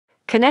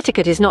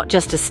Connecticut is not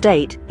just a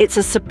state, it's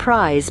a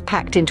surprise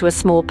packed into a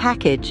small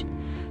package.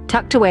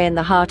 Tucked away in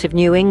the heart of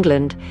New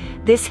England,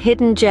 this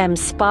hidden gem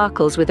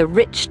sparkles with a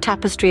rich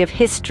tapestry of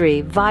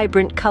history,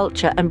 vibrant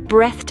culture, and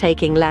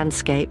breathtaking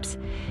landscapes.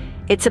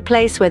 It's a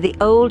place where the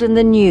old and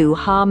the new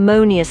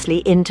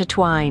harmoniously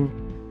intertwine.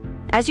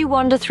 As you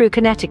wander through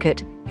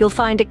Connecticut, you'll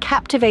find a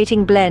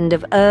captivating blend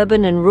of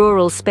urban and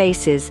rural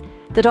spaces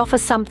that offer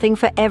something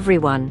for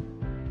everyone.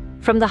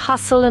 From the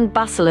hustle and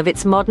bustle of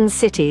its modern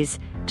cities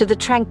to the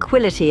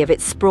tranquility of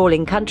its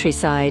sprawling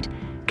countryside,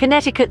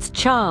 Connecticut's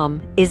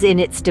charm is in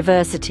its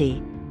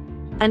diversity.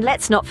 And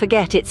let's not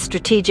forget its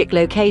strategic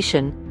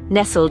location,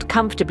 nestled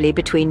comfortably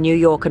between New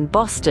York and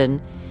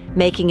Boston,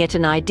 making it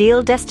an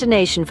ideal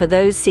destination for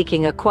those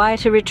seeking a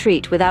quieter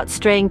retreat without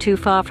straying too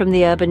far from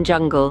the urban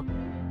jungle.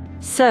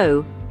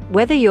 So,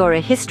 whether you're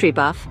a history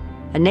buff,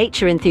 a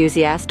nature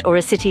enthusiast, or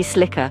a city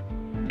slicker,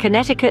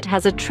 Connecticut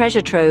has a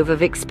treasure trove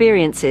of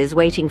experiences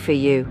waiting for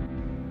you.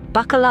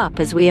 Buckle up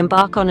as we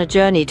embark on a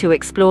journey to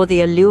explore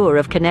the allure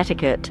of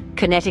Connecticut.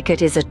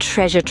 Connecticut is a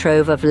treasure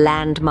trove of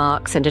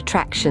landmarks and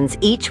attractions,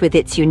 each with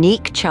its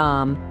unique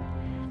charm.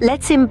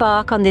 Let's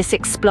embark on this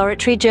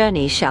exploratory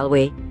journey, shall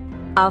we?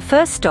 Our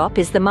first stop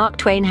is the Mark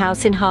Twain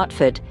House in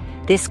Hartford.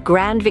 This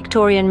grand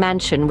Victorian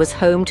mansion was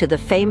home to the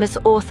famous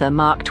author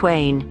Mark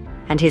Twain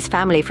and his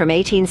family from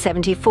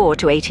 1874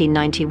 to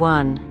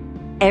 1891.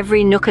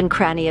 Every nook and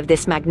cranny of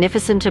this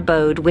magnificent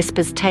abode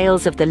whispers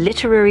tales of the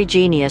literary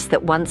genius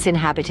that once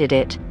inhabited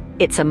it.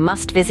 It's a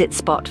must-visit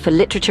spot for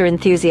literature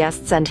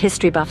enthusiasts and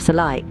history buffs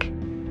alike.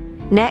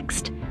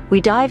 Next,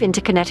 we dive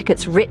into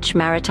Connecticut's rich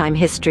maritime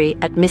history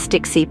at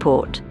Mystic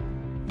Seaport.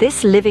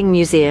 This living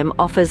museum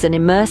offers an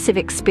immersive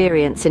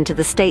experience into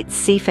the state's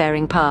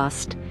seafaring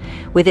past.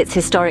 With its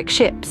historic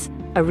ships,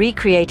 a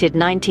recreated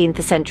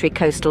 19th century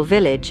coastal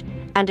village,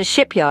 and a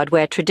shipyard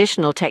where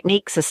traditional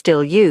techniques are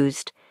still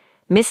used,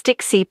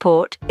 Mystic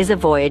Seaport is a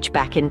voyage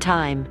back in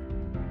time.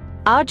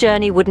 Our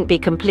journey wouldn't be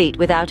complete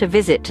without a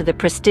visit to the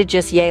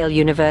prestigious Yale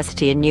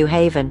University in New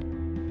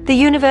Haven. The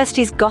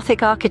university's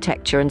Gothic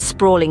architecture and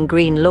sprawling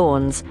green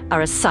lawns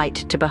are a sight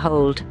to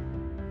behold.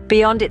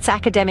 Beyond its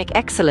academic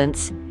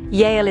excellence,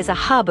 Yale is a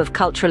hub of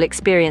cultural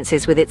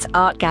experiences with its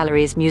art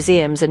galleries,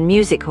 museums, and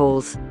music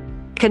halls.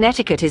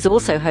 Connecticut is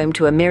also home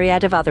to a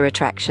myriad of other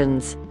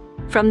attractions.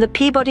 From the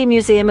Peabody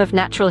Museum of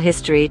Natural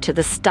History to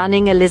the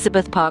stunning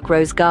Elizabeth Park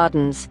Rose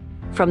Gardens,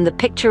 from the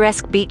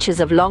picturesque beaches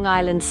of Long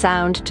Island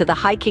Sound to the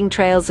hiking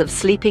trails of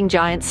Sleeping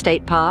Giant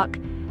State Park,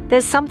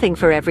 there's something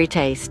for every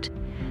taste.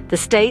 The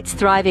state's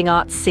thriving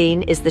arts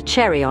scene is the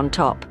cherry on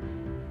top.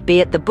 Be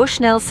it the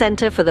Bushnell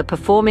Center for the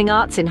Performing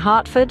Arts in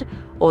Hartford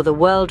or the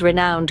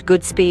world-renowned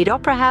Goodspeed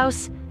Opera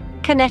House,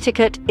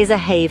 Connecticut is a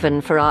haven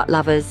for art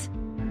lovers.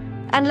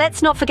 And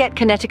let's not forget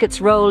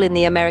Connecticut's role in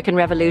the American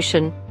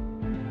Revolution.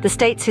 The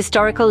state's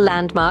historical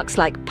landmarks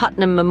like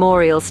Putnam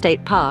Memorial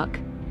State Park,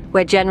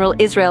 where General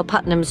Israel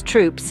Putnam's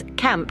troops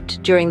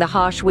camped during the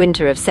harsh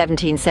winter of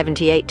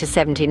 1778 to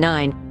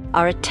 79,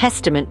 are a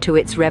testament to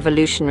its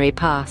revolutionary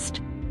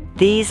past.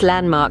 These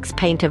landmarks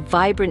paint a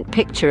vibrant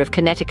picture of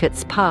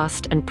Connecticut's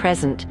past and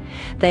present.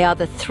 They are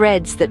the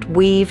threads that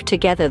weave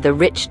together the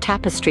rich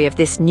tapestry of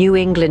this New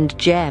England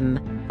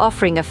gem,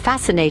 offering a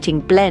fascinating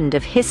blend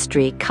of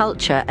history,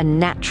 culture, and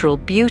natural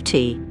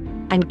beauty.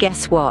 And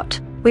guess what?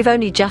 We've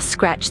only just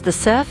scratched the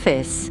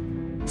surface.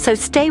 So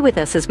stay with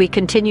us as we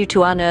continue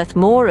to unearth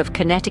more of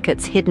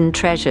Connecticut's hidden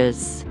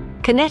treasures.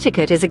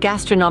 Connecticut is a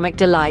gastronomic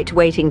delight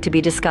waiting to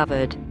be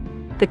discovered.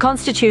 The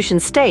Constitution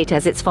State,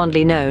 as it's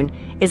fondly known,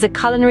 is a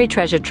culinary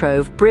treasure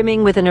trove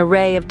brimming with an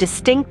array of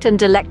distinct and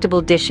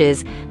delectable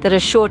dishes that are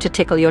sure to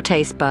tickle your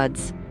taste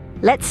buds.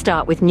 Let's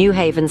start with New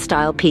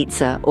Haven-style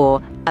pizza,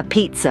 or a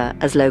pizza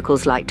as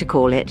locals like to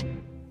call it.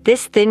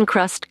 This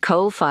thin-crust,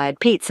 coal-fired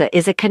pizza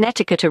is a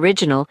Connecticut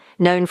original,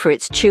 known for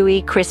its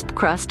chewy, crisp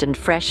crust and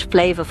fresh,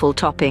 flavorful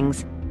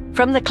toppings.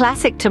 From the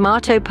classic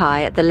tomato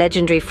pie at the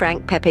legendary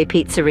Frank Pepe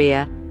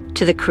Pizzeria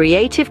to the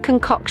creative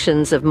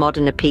concoctions of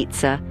Modena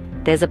Pizza,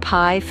 there's a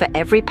pie for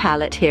every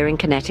palate here in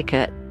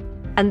Connecticut.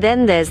 And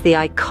then there's the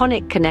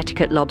iconic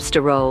Connecticut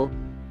lobster roll.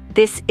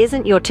 This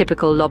isn't your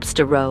typical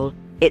lobster roll.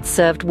 It's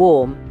served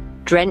warm,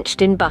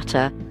 drenched in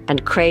butter,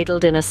 and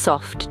cradled in a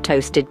soft,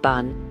 toasted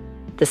bun.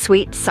 The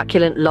sweet,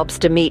 succulent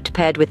lobster meat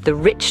paired with the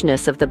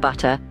richness of the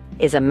butter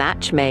is a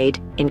match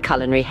made in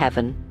culinary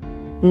heaven.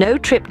 No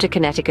trip to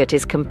Connecticut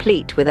is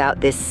complete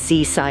without this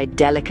seaside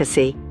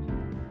delicacy.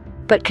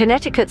 But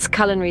Connecticut's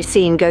culinary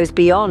scene goes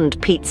beyond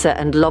pizza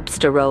and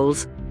lobster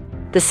rolls.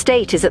 The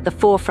state is at the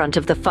forefront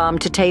of the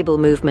farm-to-table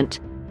movement,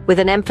 with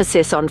an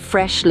emphasis on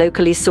fresh,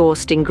 locally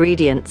sourced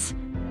ingredients.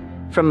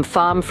 From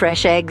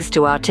farm-fresh eggs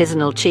to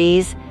artisanal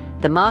cheese,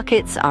 the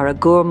markets are a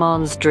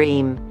gourmand's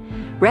dream.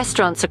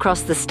 Restaurants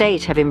across the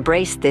state have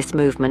embraced this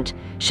movement,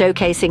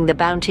 showcasing the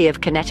bounty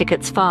of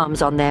Connecticut's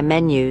farms on their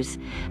menus.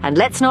 And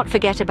let's not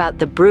forget about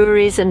the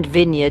breweries and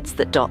vineyards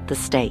that dot the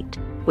state.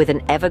 With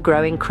an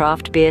ever-growing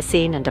craft beer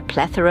scene and a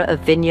plethora of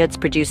vineyards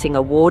producing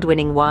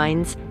award-winning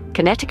wines,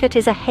 Connecticut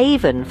is a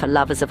haven for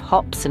lovers of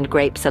hops and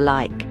grapes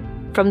alike.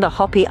 From the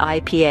hoppy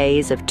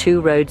IPAs of Two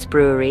Roads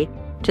Brewery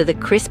To the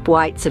crisp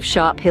whites of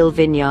Sharp Hill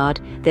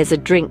Vineyard, there's a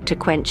drink to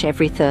quench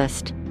every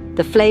thirst.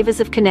 The flavors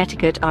of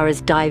Connecticut are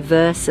as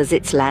diverse as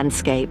its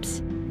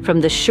landscapes.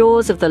 From the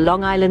shores of the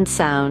Long Island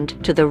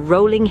Sound to the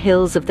rolling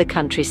hills of the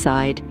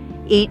countryside,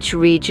 each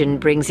region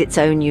brings its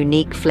own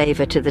unique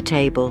flavor to the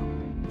table.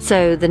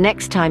 So the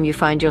next time you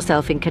find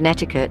yourself in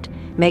Connecticut,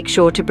 make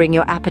sure to bring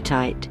your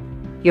appetite.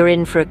 You're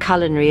in for a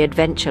culinary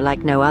adventure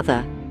like no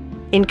other.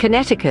 In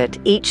Connecticut,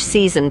 each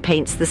season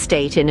paints the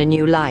state in a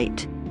new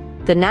light.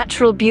 The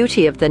natural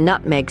beauty of the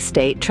Nutmeg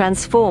State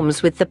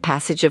transforms with the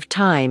passage of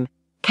time,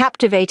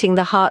 captivating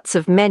the hearts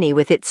of many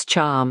with its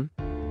charm.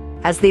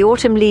 As the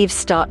autumn leaves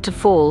start to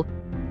fall,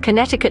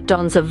 Connecticut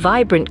dons a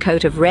vibrant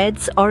coat of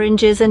reds,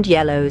 oranges, and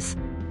yellows.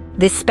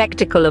 This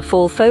spectacle of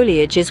fall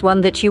foliage is one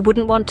that you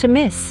wouldn't want to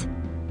miss.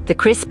 The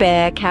crisp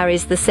air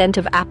carries the scent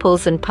of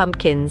apples and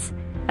pumpkins,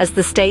 as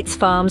the state's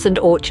farms and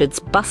orchards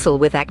bustle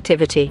with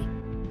activity.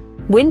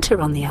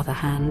 Winter, on the other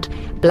hand,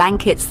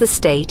 blankets the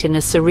state in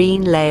a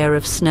serene layer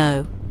of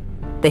snow.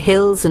 The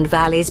hills and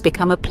valleys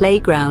become a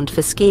playground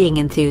for skiing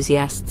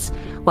enthusiasts,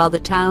 while the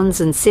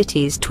towns and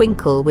cities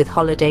twinkle with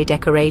holiday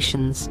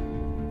decorations.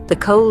 The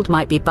cold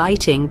might be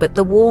biting, but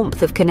the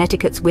warmth of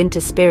Connecticut's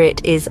winter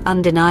spirit is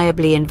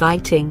undeniably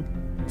inviting.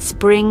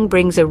 Spring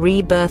brings a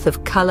rebirth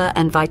of color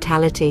and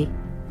vitality.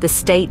 The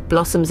state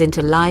blossoms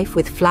into life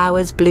with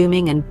flowers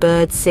blooming and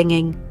birds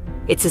singing.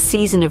 It's a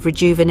season of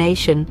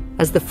rejuvenation,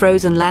 as the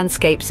frozen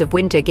landscapes of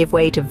winter give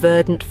way to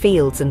verdant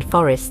fields and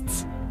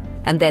forests.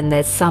 And then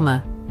there's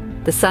summer.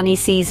 The sunny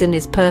season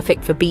is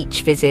perfect for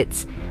beach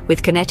visits,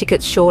 with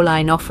Connecticut's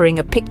shoreline offering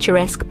a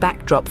picturesque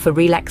backdrop for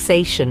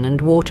relaxation and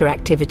water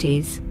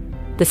activities.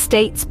 The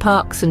state's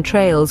parks and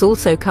trails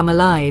also come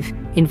alive,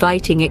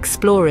 inviting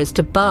explorers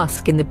to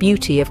bask in the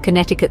beauty of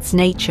Connecticut's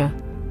nature.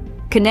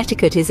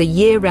 Connecticut is a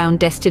year-round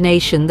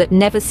destination that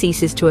never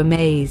ceases to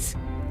amaze.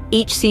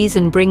 Each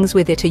season brings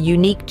with it a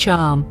unique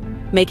charm,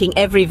 making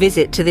every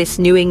visit to this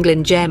New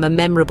England gem a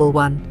memorable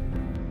one.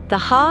 The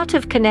heart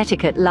of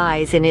Connecticut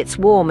lies in its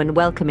warm and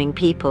welcoming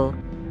people.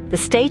 The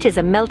state is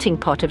a melting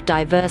pot of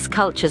diverse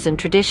cultures and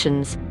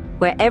traditions,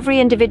 where every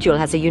individual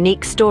has a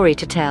unique story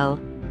to tell.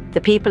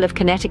 The people of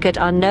Connecticut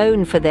are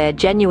known for their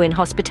genuine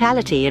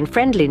hospitality and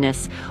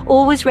friendliness,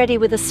 always ready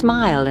with a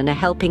smile and a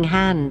helping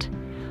hand.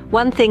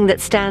 One thing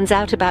that stands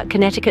out about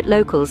Connecticut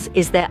locals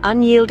is their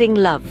unyielding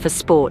love for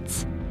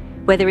sports.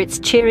 Whether it's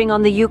cheering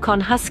on the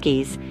Yukon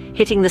Huskies,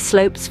 hitting the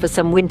slopes for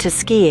some winter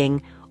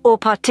skiing, or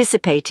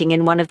participating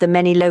in one of the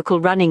many local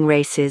running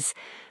races,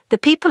 the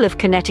people of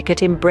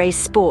Connecticut embrace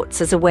sports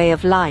as a way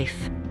of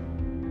life.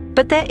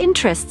 But their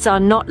interests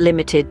are not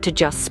limited to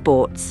just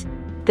sports.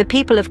 The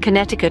people of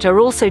Connecticut are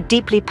also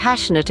deeply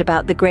passionate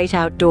about the great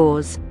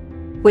outdoors.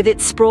 With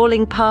its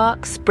sprawling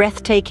parks,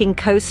 breathtaking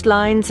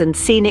coastlines, and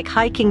scenic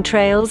hiking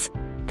trails,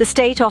 the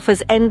state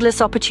offers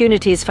endless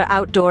opportunities for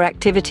outdoor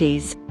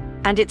activities,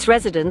 and its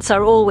residents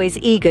are always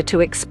eager to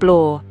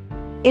explore.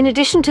 In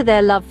addition to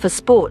their love for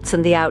sports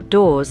and the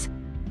outdoors,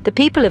 the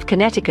people of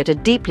Connecticut are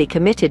deeply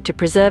committed to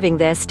preserving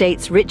their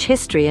state's rich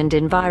history and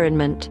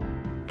environment.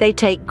 They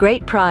take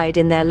great pride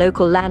in their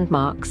local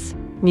landmarks,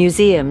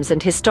 museums,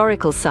 and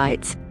historical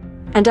sites,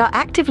 and are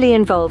actively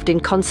involved in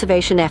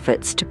conservation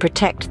efforts to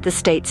protect the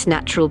state's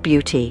natural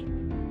beauty.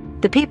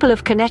 The people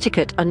of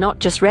Connecticut are not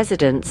just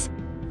residents,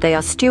 they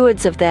are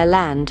stewards of their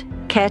land,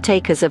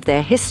 caretakers of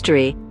their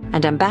history,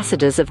 and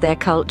ambassadors of their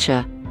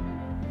culture.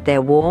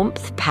 Their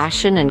warmth,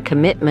 passion, and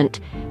commitment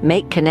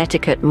make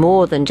Connecticut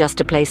more than just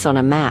a place on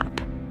a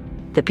map.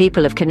 The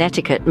people of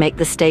Connecticut make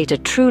the state a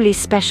truly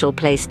special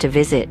place to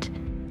visit.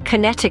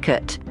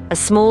 Connecticut, a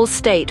small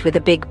state with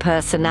a big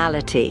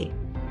personality.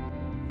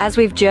 As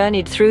we've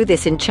journeyed through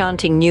this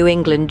enchanting New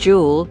England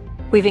jewel,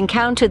 we've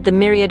encountered the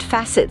myriad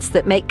facets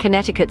that make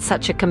Connecticut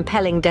such a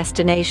compelling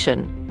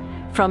destination.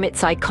 From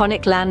its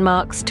iconic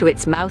landmarks to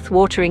its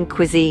mouth-watering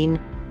cuisine,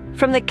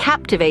 from the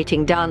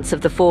captivating dance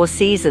of the Four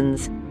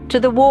Seasons to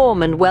the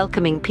warm and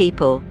welcoming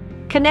people,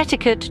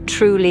 Connecticut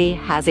truly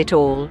has it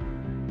all.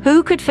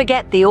 Who could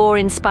forget the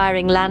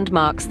awe-inspiring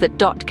landmarks that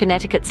dot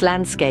Connecticut's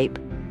landscape?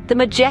 The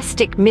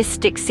majestic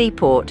Mystic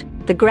Seaport,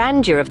 the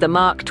grandeur of the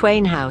Mark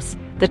Twain House,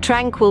 the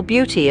tranquil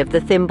beauty of the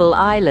Thimble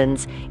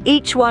Islands,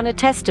 each one a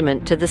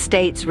testament to the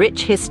state's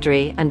rich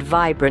history and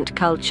vibrant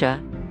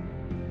culture.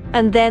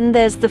 And then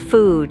there's the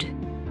food.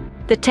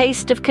 The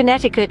taste of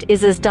Connecticut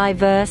is as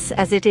diverse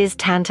as it is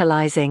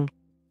tantalizing.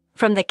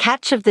 From the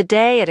catch of the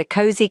day at a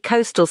cozy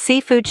coastal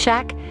seafood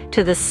shack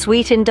to the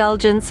sweet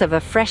indulgence of a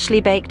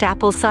freshly baked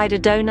apple cider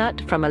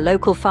donut from a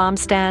local farm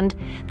stand,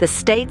 the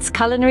state's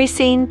culinary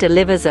scene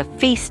delivers a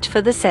feast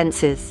for the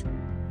senses.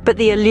 But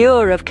the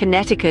allure of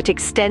Connecticut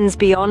extends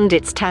beyond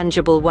its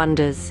tangible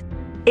wonders.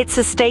 It's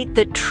a state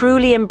that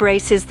truly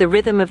embraces the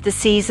rhythm of the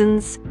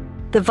seasons,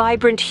 the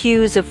vibrant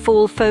hues of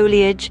fall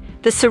foliage,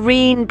 the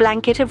serene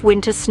blanket of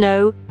winter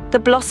snow, the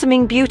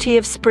blossoming beauty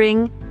of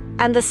spring,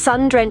 and the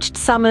sun-drenched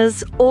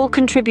summers all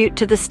contribute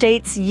to the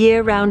state's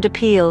year-round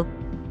appeal.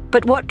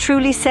 But what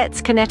truly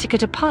sets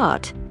Connecticut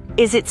apart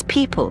is its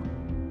people,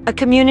 a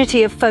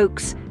community of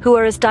folks who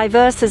are as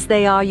diverse as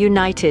they are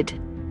united.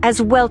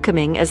 as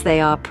welcoming as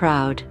they are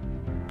proud.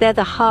 They're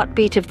the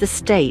heartbeat of the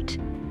state,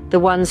 the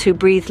ones who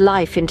breathe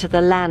life into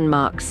the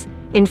landmarks,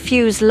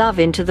 infuse love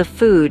into the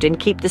food, and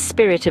keep the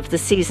spirit of the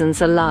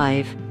seasons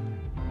alive.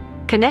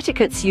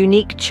 Connecticut's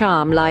unique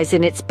charm lies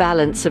in its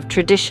balance of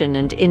tradition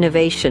and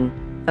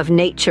innovation, of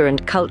nature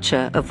and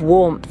culture, of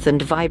warmth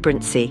and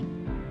vibrancy.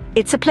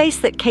 It's a place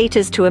that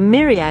caters to a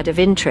myriad of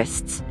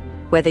interests,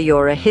 whether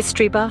you're a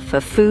history buff, a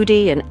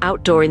foodie, an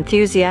outdoor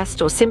enthusiast,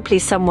 or simply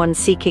someone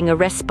seeking a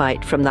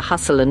respite from the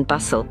hustle and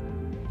bustle.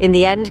 In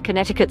the end,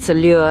 Connecticut's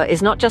allure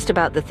is not just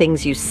about the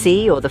things you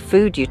see or the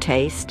food you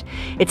taste.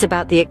 It's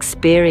about the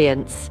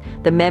experience,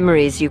 the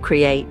memories you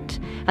create,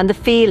 and the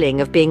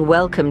feeling of being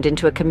welcomed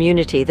into a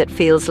community that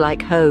feels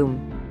like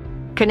home.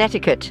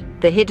 Connecticut,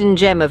 the hidden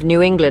gem of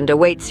New England,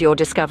 awaits your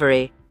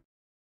discovery.